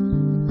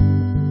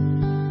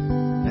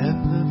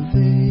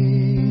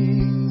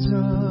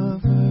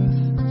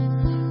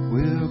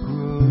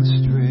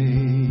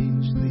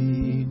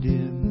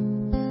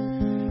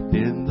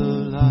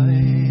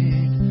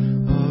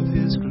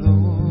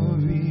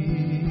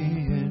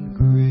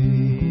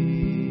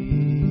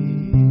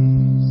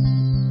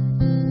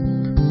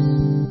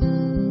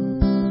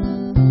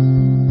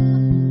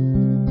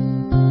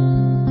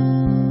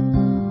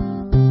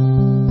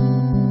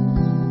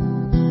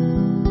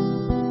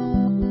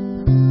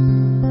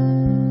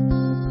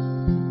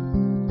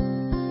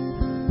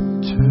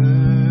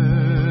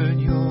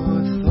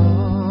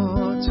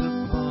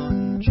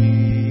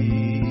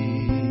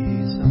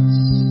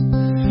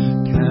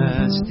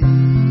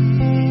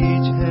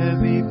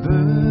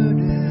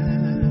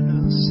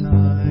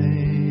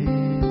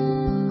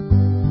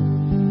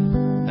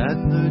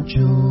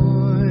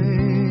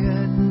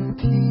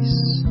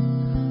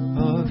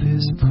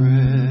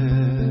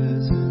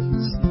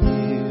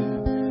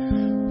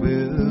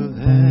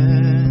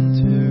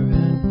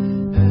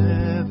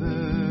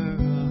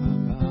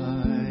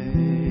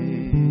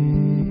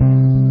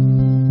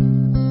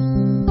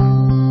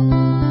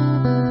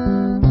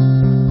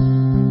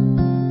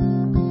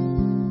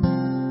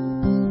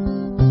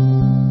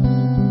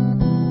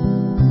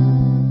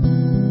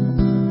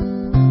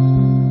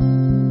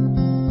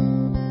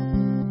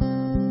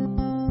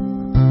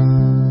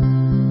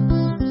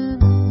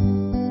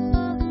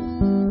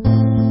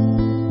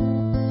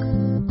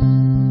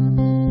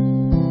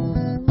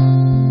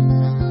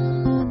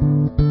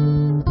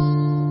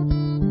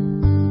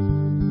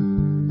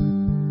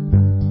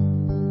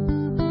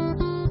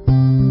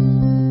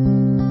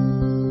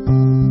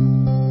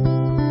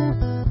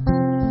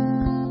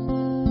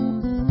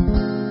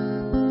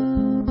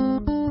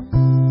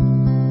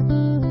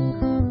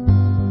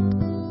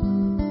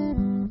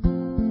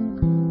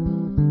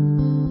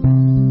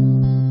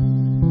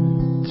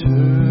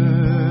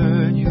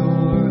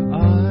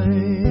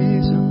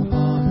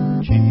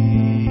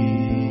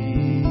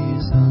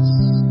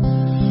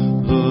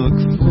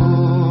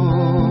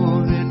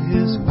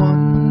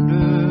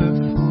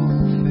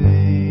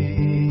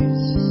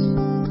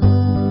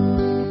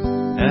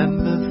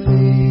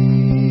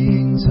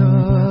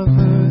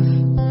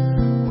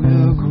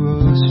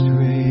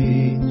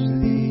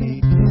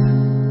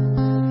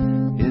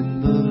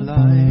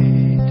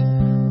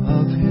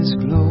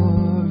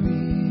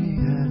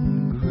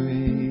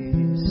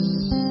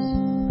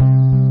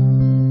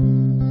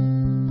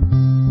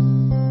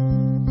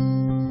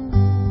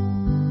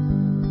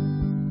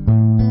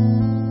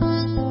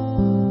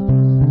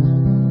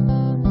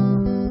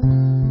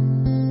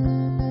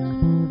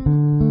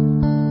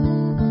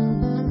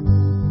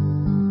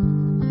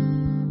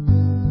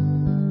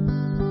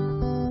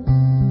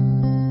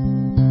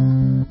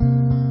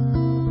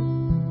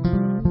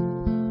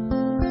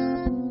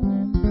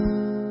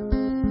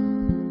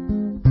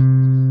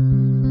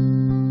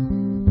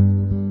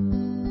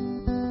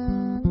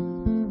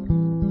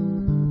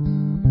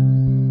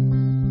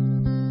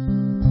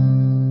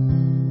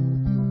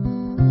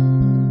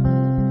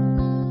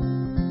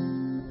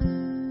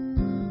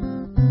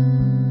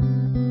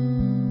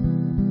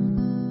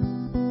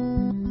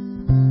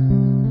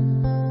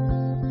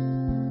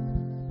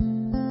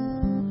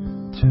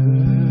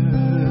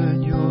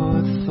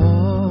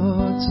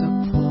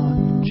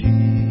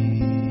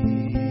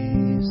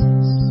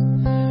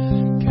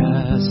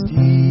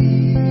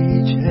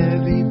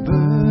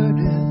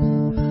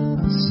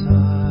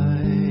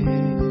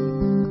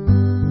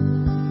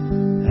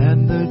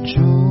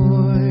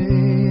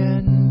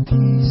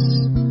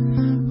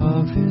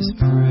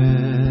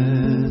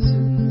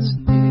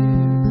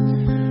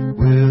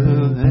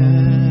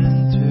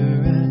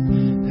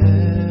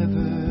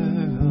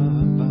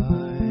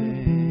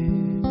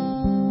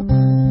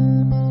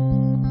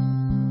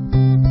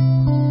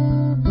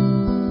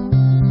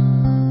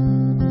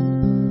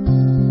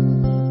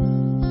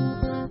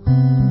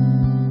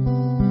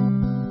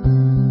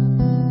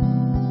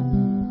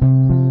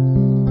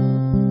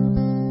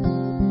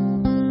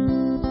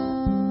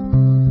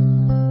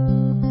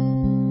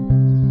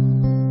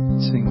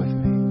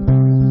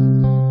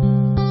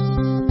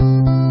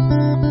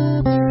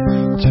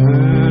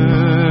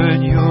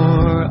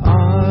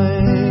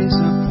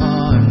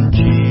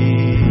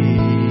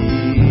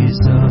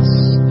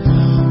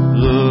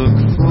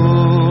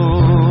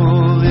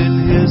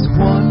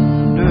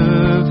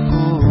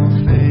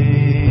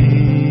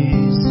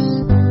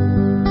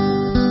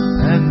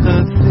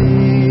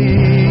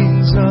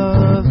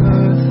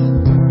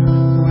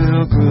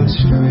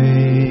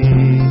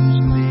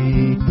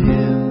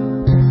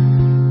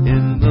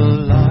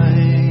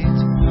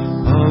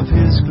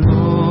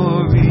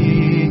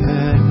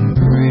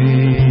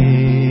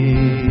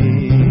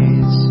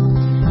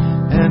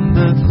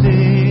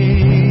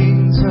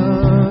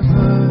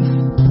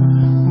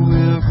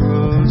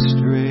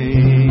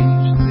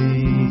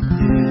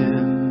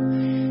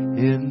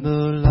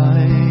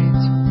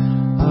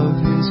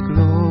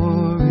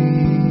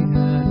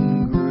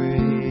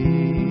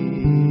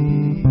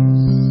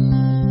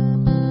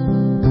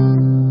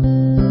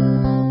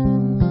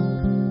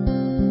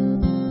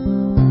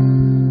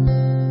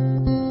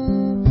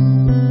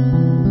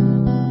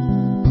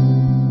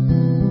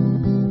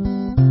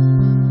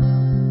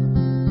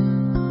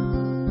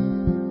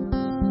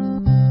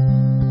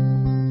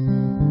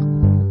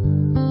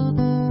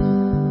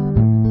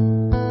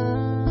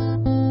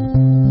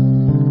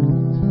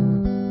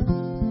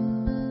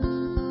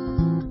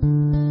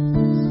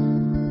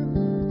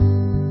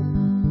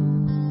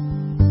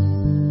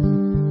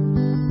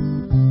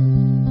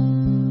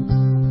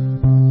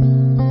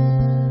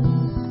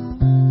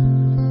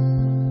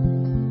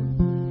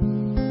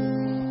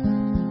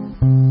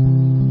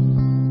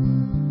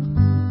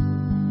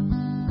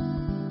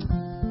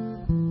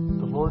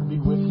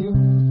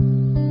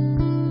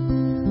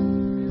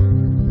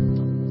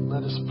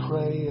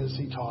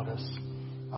 us.